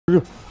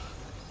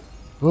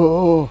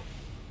Oh.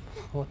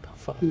 What the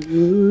fuck?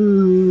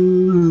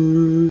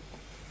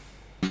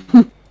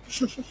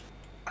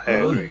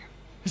 Harry.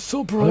 It's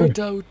so bright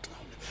out.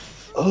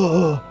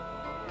 Oh.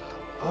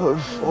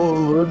 I've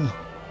fallen.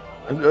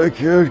 And I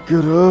can't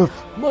get up.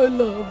 My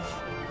love.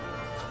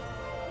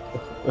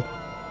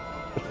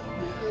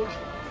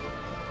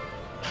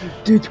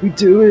 Did we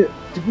do it?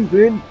 Did we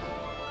win?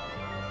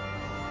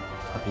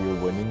 Are you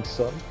winning,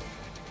 son?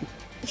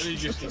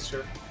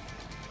 Sir.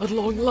 At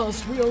long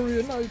last we are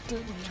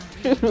reunited.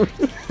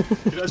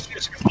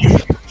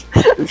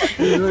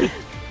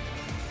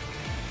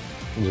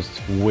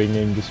 Just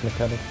winging this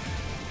mechanic.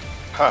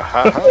 Ha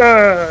ha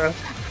ha.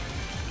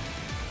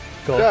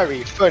 Go.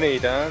 Very funny,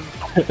 Dan.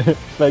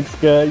 Thanks,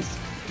 guys.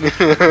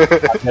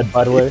 Dead,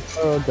 by the way.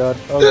 Oh god,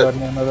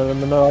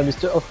 no, I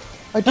missed it. Oh,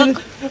 I did it.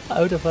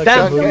 How the fuck?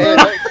 Damn. did we-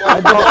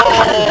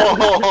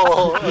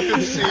 Oh, I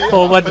can see it.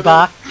 Forward,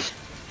 back.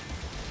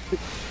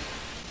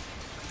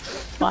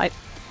 Right.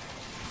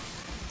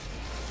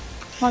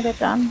 I'll get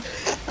done.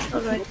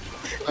 Alright.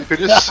 I could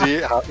just see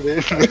it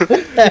happening.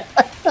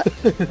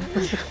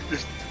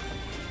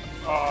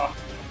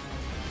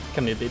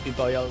 Come here, baby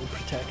boy. I'll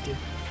protect you.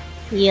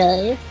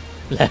 Yeah.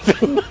 Left.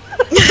 Stand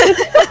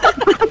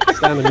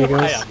on you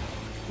guys.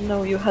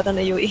 No, you had an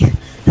AoE.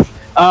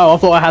 Oh, I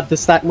thought I had the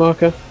stack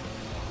marker.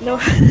 No.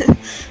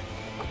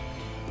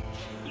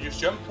 You just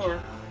jump or?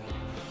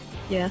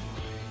 Yeah.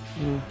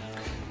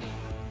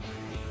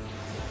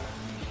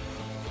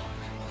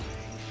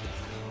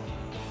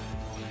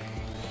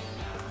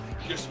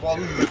 Just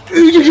one.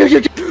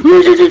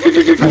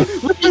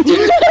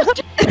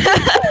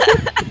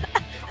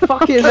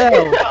 Fucking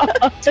hell!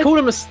 It's called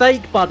a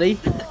mistake, buddy.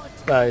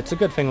 It's a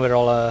good thing we're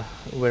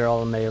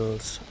all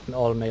males,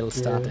 all male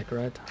static,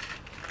 right?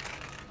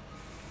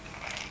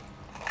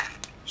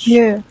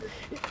 Yeah.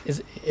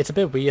 It's a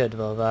bit weird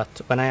though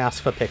that when I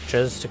ask for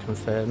pictures to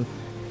confirm,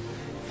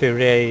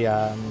 Fury,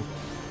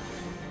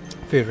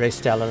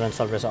 Stella, and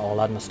Silverus all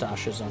had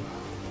moustaches on.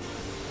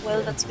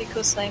 Well, that's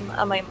because I'm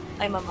a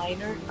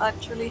minor,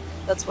 actually.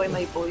 That's why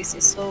my voice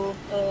is so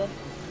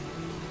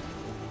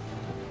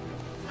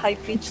high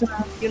pitched,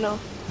 you know.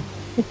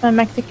 It's my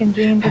Mexican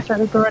genes. I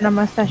started growing a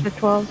mustache at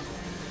 12.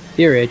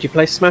 Fury, did you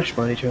play Smash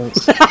by any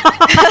chance? And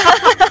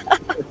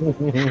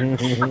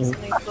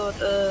I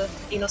thought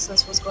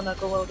Innocence was gonna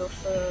go out of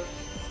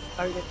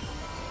target.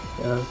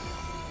 Yeah.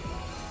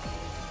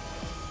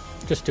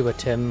 Just do a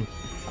Tim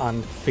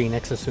and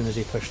Phoenix as soon as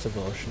you push the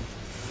motion.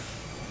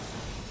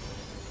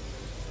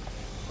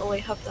 Oh, I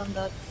have done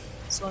that,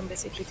 so I'm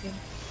basically team.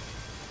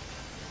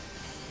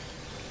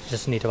 You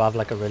just need to have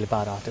like a really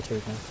bad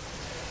attitude now.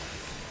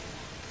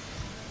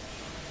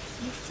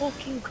 You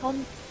fucking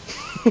cunt.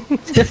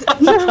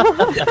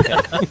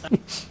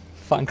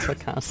 Thanks for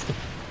casting.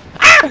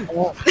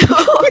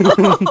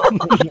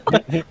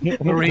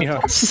 Marina.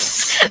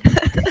 This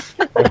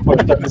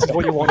is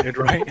what you wanted,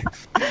 right?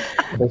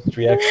 Best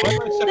reaction.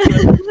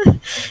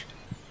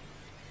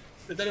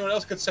 Did anyone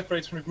else get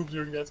separated from the group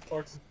during that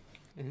part?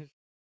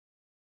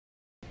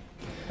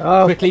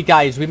 Oh, Quickly,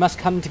 guys, we must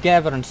come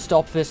together and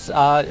stop this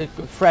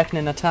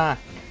threatening attack.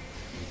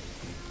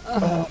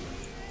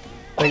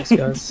 thanks,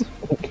 guys.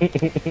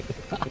 Didn't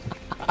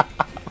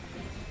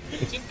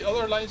the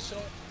other lines show?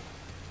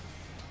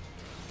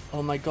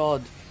 Oh my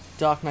god,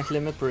 Dark Knight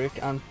Limit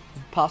Break and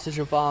Passage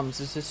of Arms,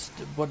 is this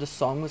what the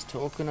song was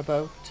talking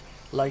about?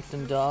 Light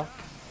and dark?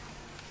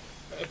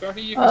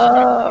 Bertie, you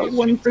can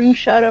One brings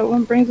shadow,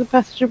 one brings a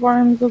passage of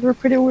arms. Those were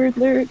pretty weird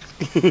lyrics.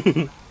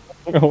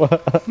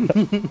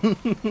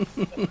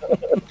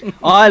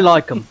 I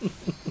like them.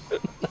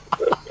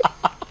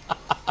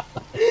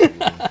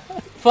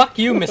 Fuck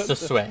you, Mr.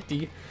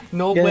 Sweaty.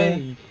 No Yeah.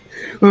 way.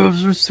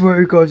 I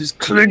swear, guys, it's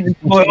clinging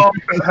to my arm.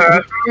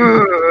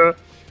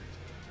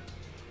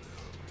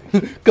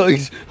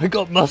 Guys, I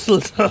got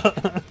muscles.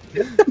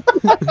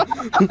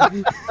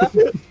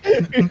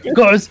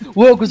 Guys,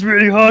 work was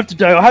really hard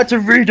today. I had to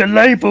read a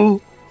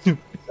label.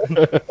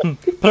 But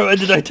when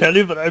did I tell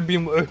you that I've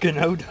been working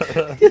out?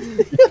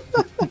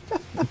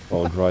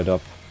 All dried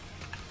up.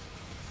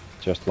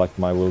 Just like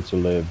my will to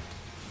live.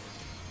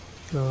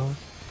 Oh.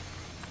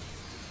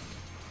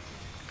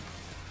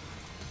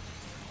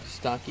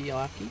 Stocky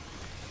Aki.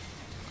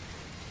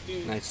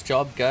 Nice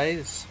job,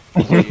 guys.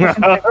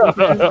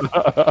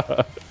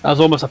 That was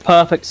almost a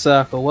perfect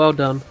circle. Well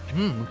done.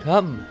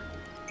 Come.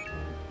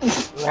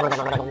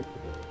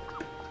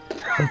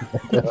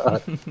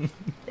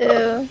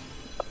 Yeah.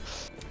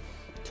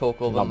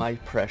 Talk over my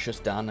precious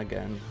Dan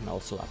again, and I'll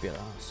slap your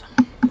ass.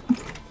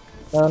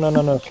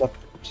 No.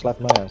 Slap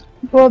my ass.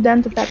 Well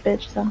done to that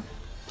bitch, so.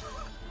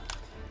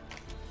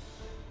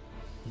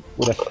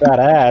 With a fat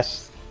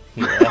ass.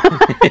 Yeah.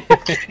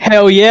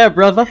 Hell yeah,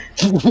 brother.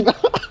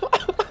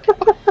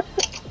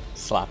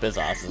 Slap his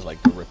ass is like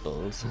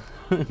ripples.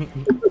 Oh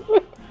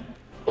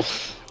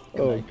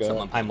Right, god.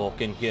 so I'm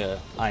walking here,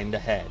 I'm the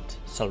head.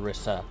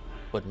 Sarissa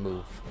would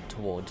move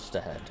towards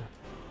the head.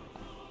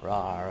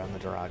 Rawr, I'm a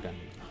dragon.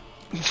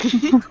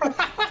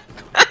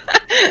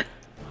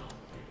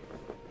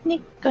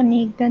 Nika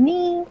nika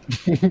nee.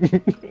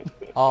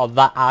 Oh,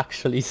 that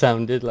actually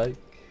sounded like...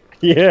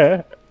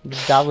 Yeah.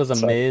 That was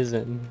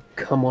amazing.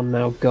 Come on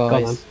now,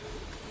 guys.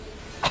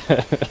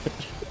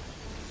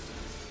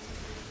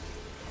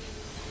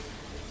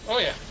 Oh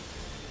yeah.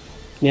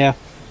 Yeah.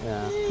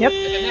 Yeah. Yep.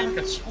 I never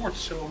get scored,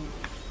 so I'm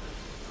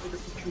a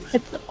bit confused.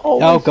 It's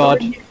always Oh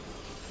god.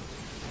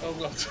 Oh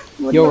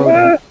god. You're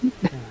okay.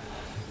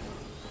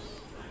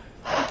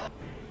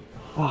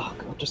 Oh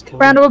god, just kill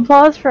Round me. of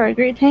applause for our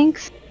great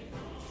tanks.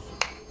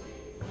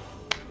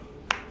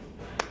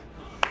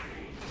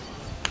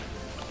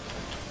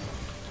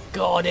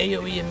 God,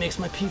 AoE makes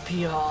my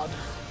PP hard.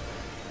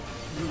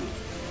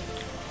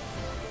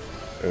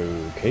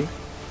 Okay.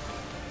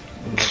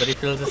 Nobody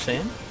feels the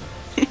same?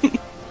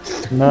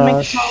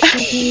 No.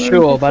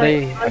 Sure,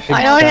 buddy.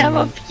 I don't have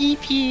a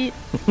PP.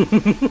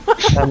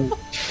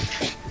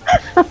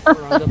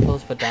 Round of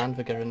applause for Dan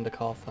for getting the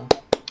coffer.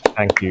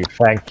 Thank you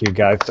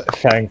guys,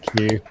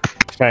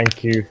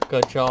 thank you.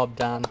 Good job,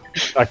 Dan.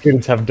 I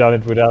couldn't have done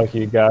it without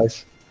you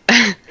guys.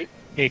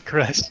 Hey,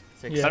 Chris.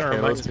 6 Yeah. That kills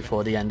reminds me.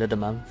 before the end of the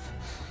month.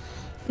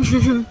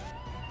 I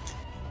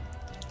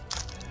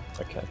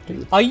can't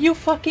do it. Are you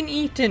fucking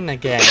eating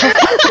again?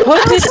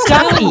 Put this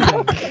down!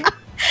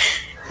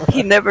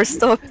 He never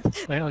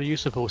stopped. Where are you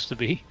supposed to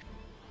be?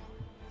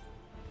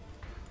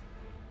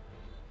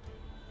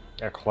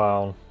 A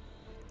clown.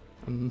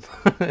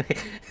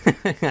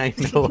 I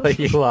know where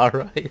you are,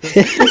 right?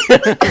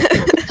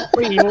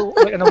 Wait, you're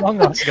like an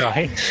Among Us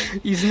guy.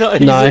 He's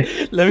not. No.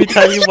 Let me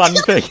tell you one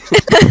thing.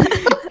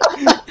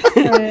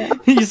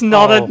 He's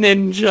not a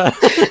ninja.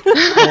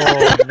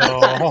 Oh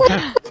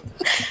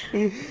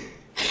no.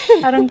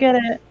 I don't get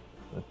it.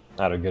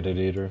 I don't get it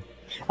either.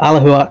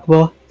 Allahu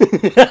Akbar.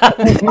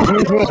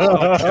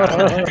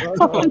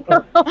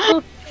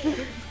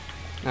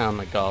 Oh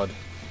my god.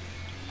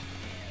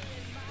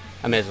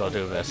 I may as well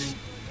do this.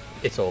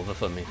 It's over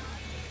for me.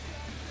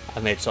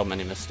 I've made so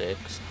many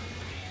mistakes.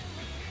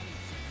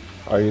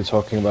 Are you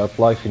talking about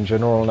life in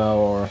general now,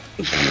 or?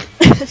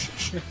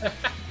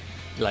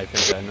 Life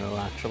in general,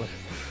 actually.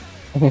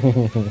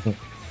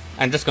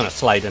 I'm just gonna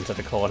slide into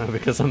the corner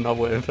because I'm not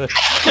worth it.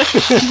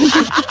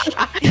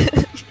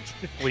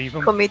 Leave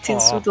him. Committing Aw.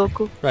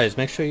 Sudoku. Right,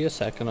 make sure you're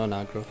second on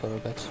aggro for a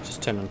bit.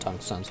 Just turn on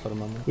tank stance for a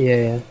moment.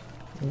 Yeah. It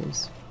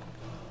was-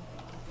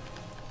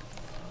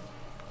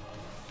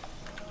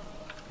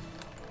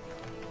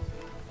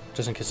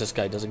 Just in case this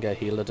guy doesn't get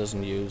healed, it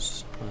doesn't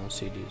use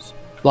CDs.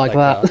 Like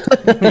that.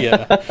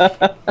 Yeah.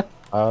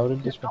 How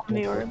did this On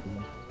the orb.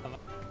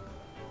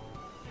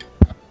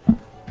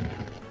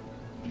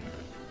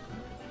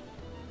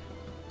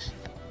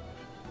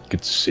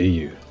 Good to see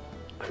you,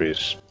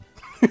 Chris.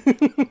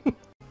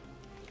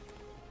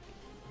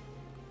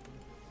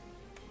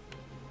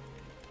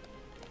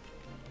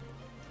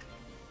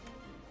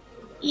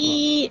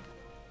 Eat.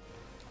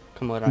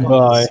 Come on, right?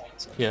 Bye.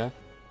 Yeah.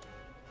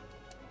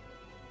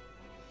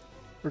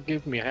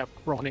 Forgive me, I have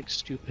chronic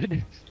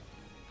stupid.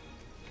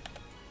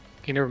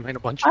 Okay, never mind, a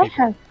bunch of I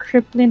people. have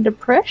crippling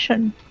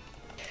depression.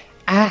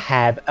 I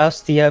have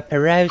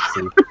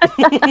osteoporosis.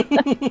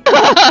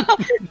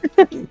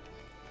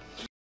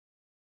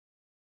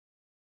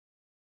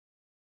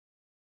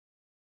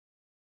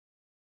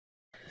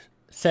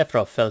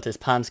 Sephiroth felt his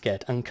pants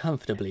get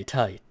uncomfortably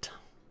tight.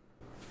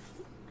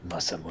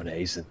 Masamune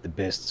isn't the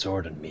best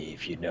sword on me,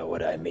 if you know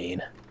what I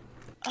mean.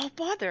 Oh,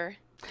 bother.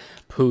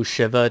 Pooh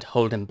shivered,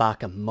 holding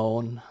back a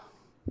moan.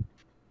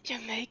 You're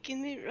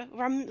making me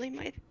rumbly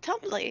my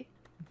tumbly.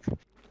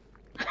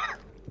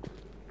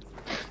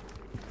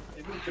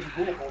 Maybe we can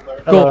go over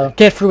there. Go,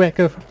 get through it,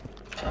 go.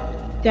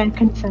 Dan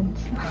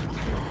consents.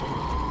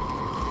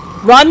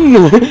 Run!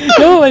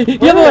 Go away!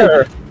 The other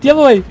way! The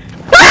other way!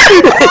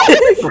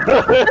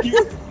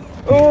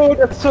 Oh,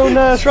 that's so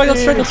nasty! Struggle!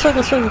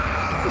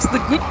 It's the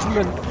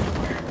Goodman.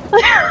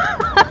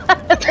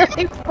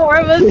 Like 4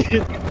 of us.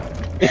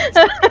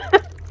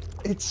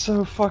 It's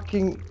so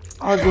fucking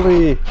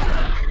ugly.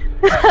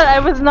 I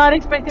was not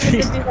expecting it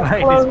He's to be that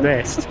trying his close.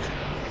 best.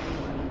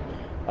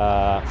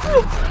 I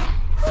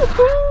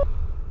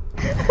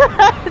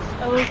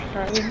was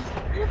crying.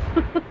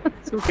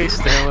 It's okay,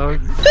 Stella.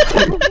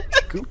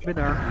 Goopmen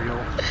aren't real.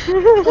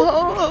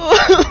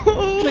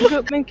 The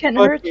Goodman can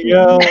hurt Fucking you.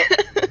 hell.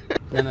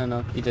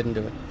 No, you didn't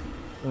do it.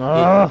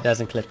 Ah. It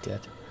hasn't clicked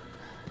yet.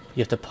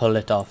 You have to pull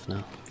it off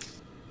now.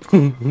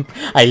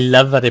 I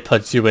love that it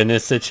puts you in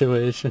this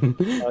situation.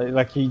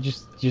 Like you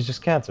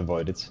just can't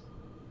avoid it.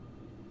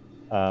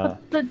 But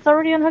it's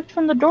already unhooked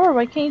from the door.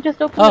 Why can't you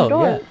just open the Oh,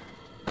 door? yeah.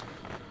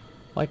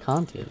 Why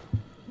can't you?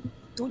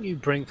 Don't you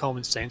bring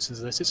common sense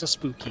into this? It's a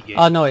spooky game.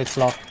 Oh no, it's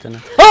locked in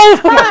it. Oh!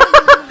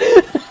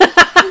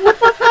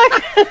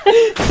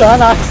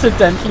 Dan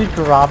accidentally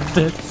grabbed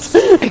it.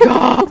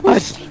 God.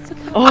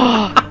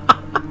 Oh.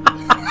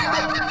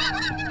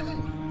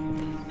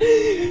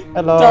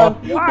 Hello. Dan,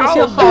 what's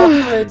your heart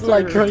rate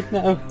like right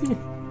now?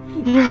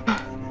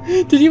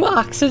 Did you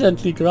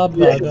accidentally grab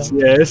that?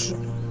 Yes.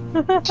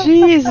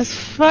 Jesus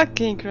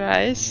fucking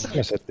Christ.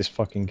 I set this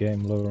fucking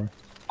game lower.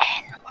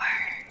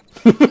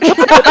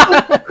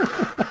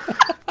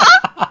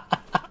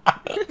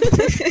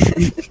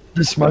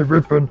 This is my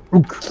ribbon.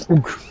 Ook,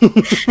 ook. I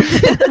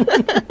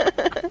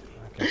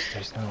guess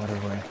there's no other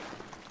way.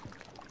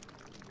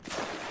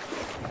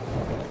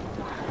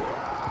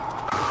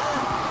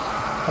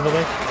 Other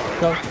way.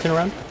 Go, turn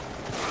around.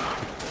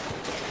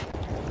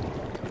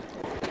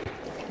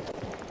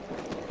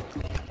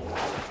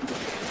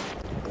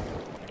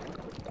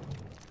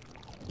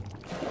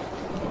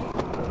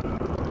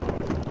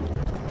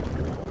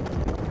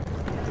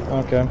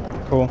 Okay,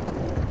 cool.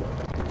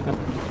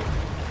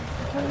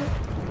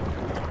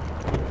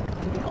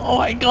 Oh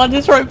my god,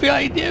 it's right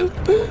behind you!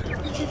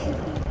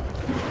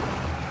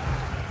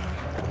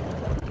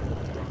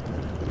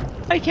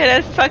 I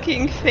cannot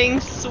fucking thing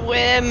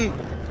swim!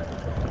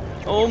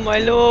 Oh my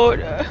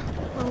lord!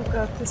 Oh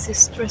god, this is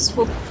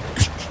stressful.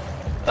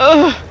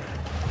 Ugh!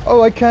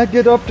 Oh, I can't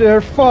get up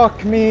there.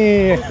 Fuck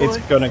me! Oh, It's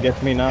gonna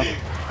get me now.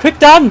 Quick,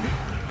 Dan!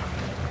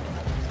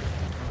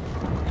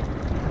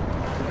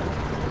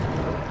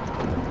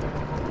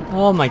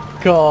 Oh my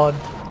god.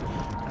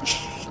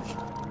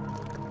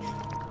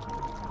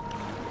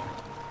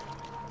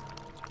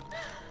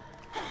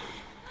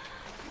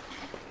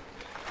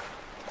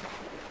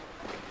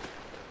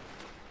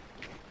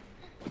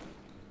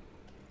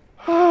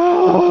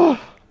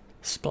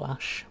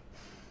 Splash.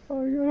 I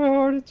got a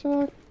heart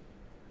attack.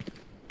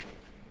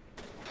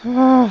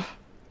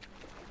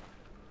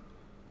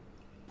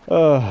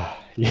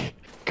 Yeah,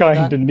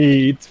 kinda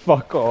neat.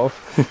 Fuck off.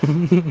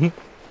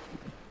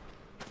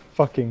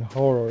 Fucking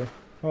horror.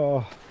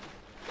 Oh.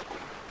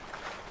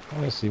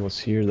 Let's see what's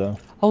here though.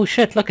 Oh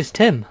shit, look, it's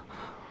Tim.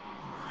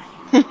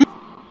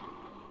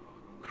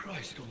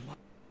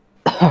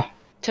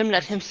 Tim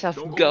let himself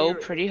go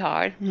pretty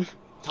hard.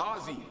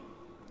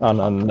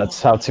 And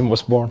that's how Tim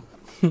was born.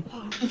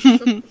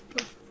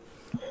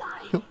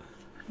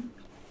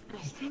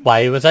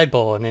 Why was I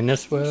born in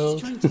this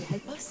world?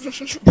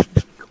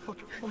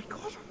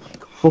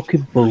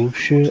 Fucking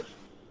bullshit.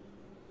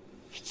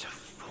 It's a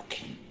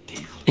fucking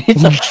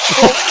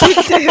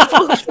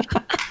devil.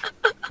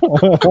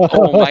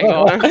 Oh my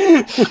god.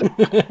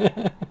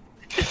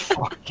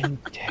 Fucking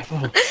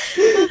devil.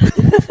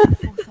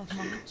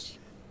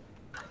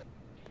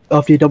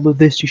 After you're done with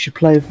this, you should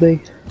play with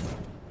me.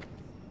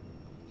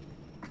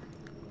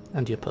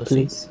 And your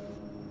pussy. Please.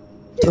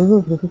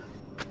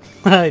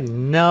 I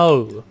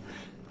know.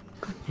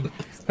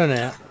 No,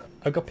 no,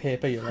 I've got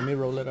paper here, let me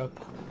roll it up.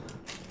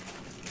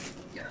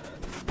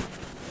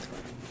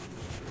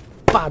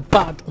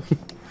 Bad.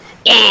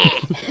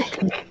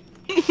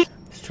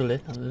 It's too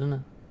late now, isn't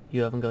it?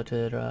 You haven't got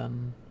it,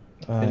 thing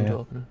to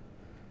open it.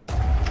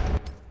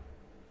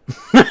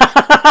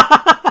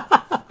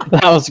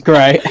 That was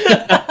great.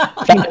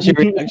 That was your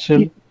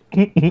reaction.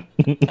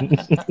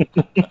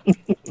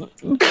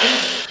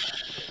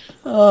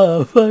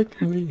 Oh, fuck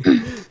me.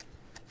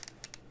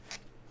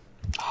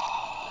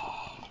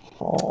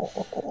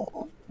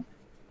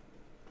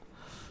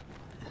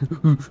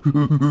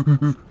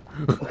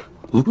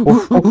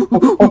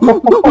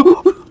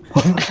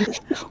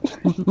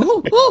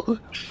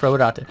 Throw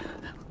it at it.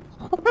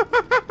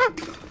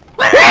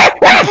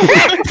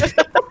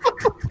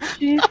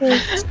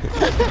 Jesus.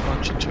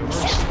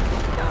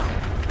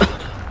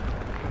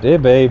 The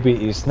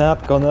baby is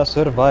not gonna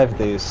survive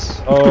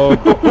this. Oh,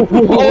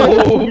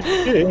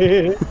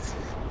 shit.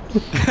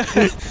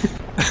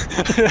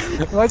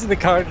 Imagine the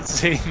card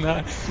saying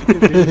that.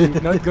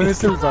 He's not gonna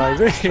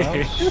survive it.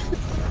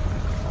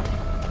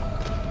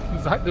 In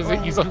fact,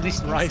 he's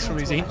unleashed rise from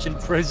his ancient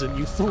prison,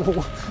 you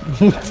fool.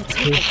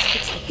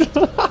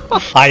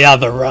 I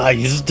have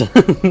arised.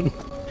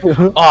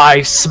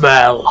 I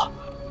smell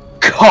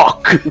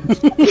cock.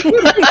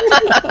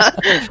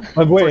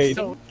 Wait.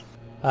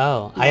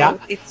 Oh,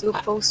 It's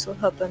supposed to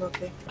happen,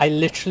 okay. I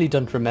literally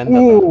don't remember.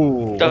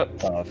 Ooh, The what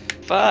the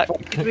fuck?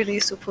 It really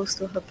is supposed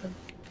to happen.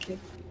 Okay.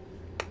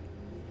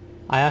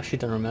 I actually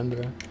don't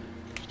remember it.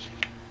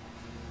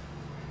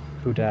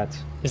 Who dat?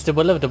 It's the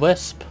Will of the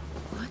Wisp.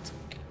 What?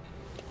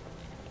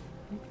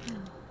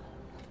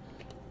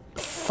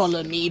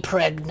 Follow me,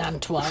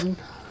 pregnant one.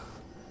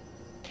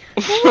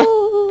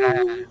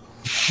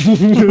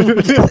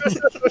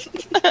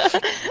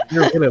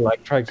 You're really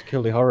like trying to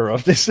kill the horror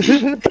of this.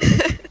 You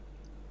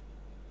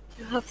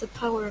have the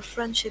power of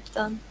friendship,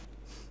 Dan.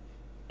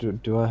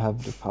 Do I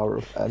have the power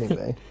of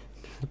anime?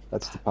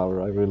 That's the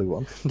power I really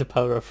want. The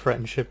power of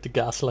friendship, the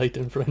gaslight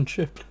in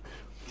friendship.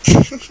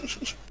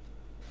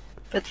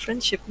 But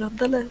friendship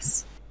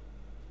nonetheless.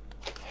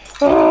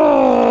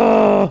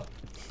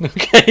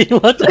 Okay,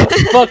 what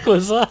the fuck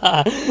was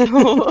that?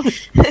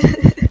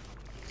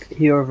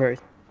 You're very.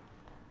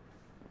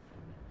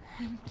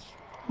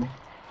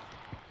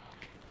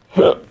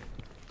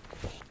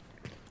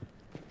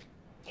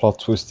 Plot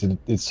twist,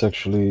 it's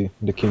actually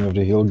the King of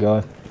the Hill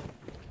guy.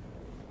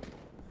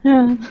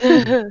 Yeah.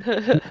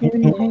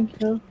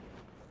 Thank you.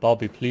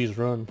 Bobby, please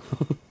run.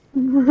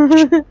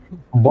 My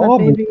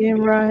Bobby! baby ain't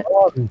right.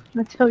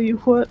 I tell you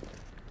what.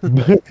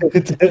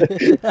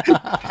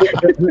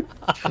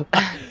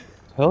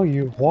 Tell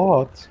you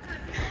what?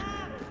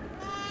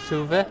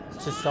 Suve,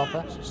 just stop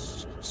it.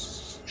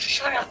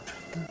 Shut up!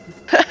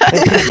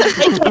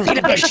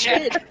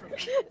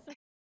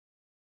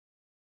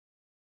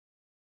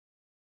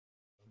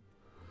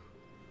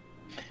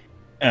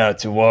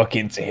 To walk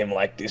into him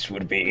like this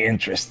would be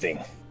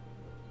interesting.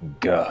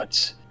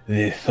 Gods,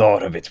 the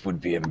thought of it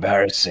would be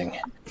embarrassing.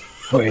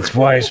 Wait,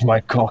 why is my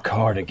cock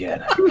hard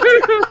again?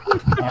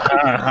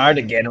 Hard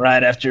again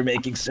right after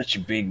making such a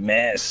big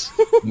mess.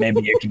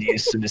 Maybe you could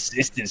use some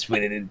assistance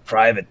with it in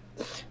private.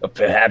 Or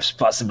perhaps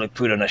possibly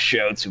put on a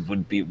show to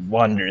would-be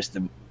wonders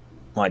that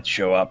might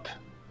show up.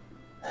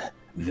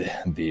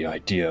 The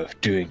idea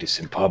of doing this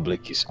in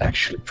public is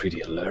actually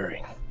pretty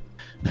alluring.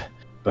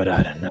 But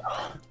I don't know.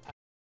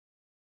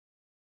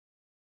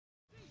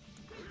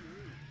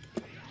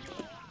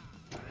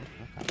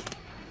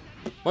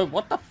 Wait,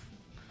 what the f-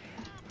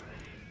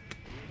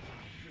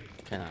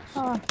 Okay, nice.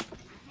 Oh.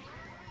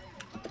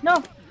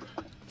 No!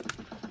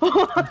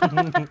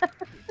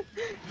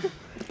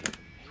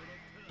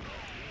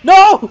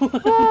 No!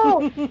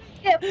 Oh!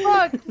 Get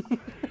fucked!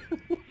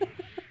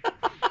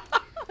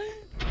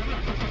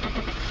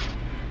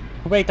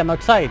 Wait, I'm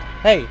outside.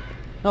 Hey!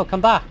 No,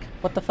 come back.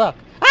 What the fuck?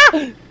 Ah!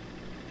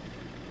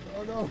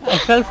 Oh no. I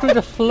fell through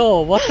the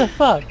floor. What the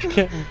fuck?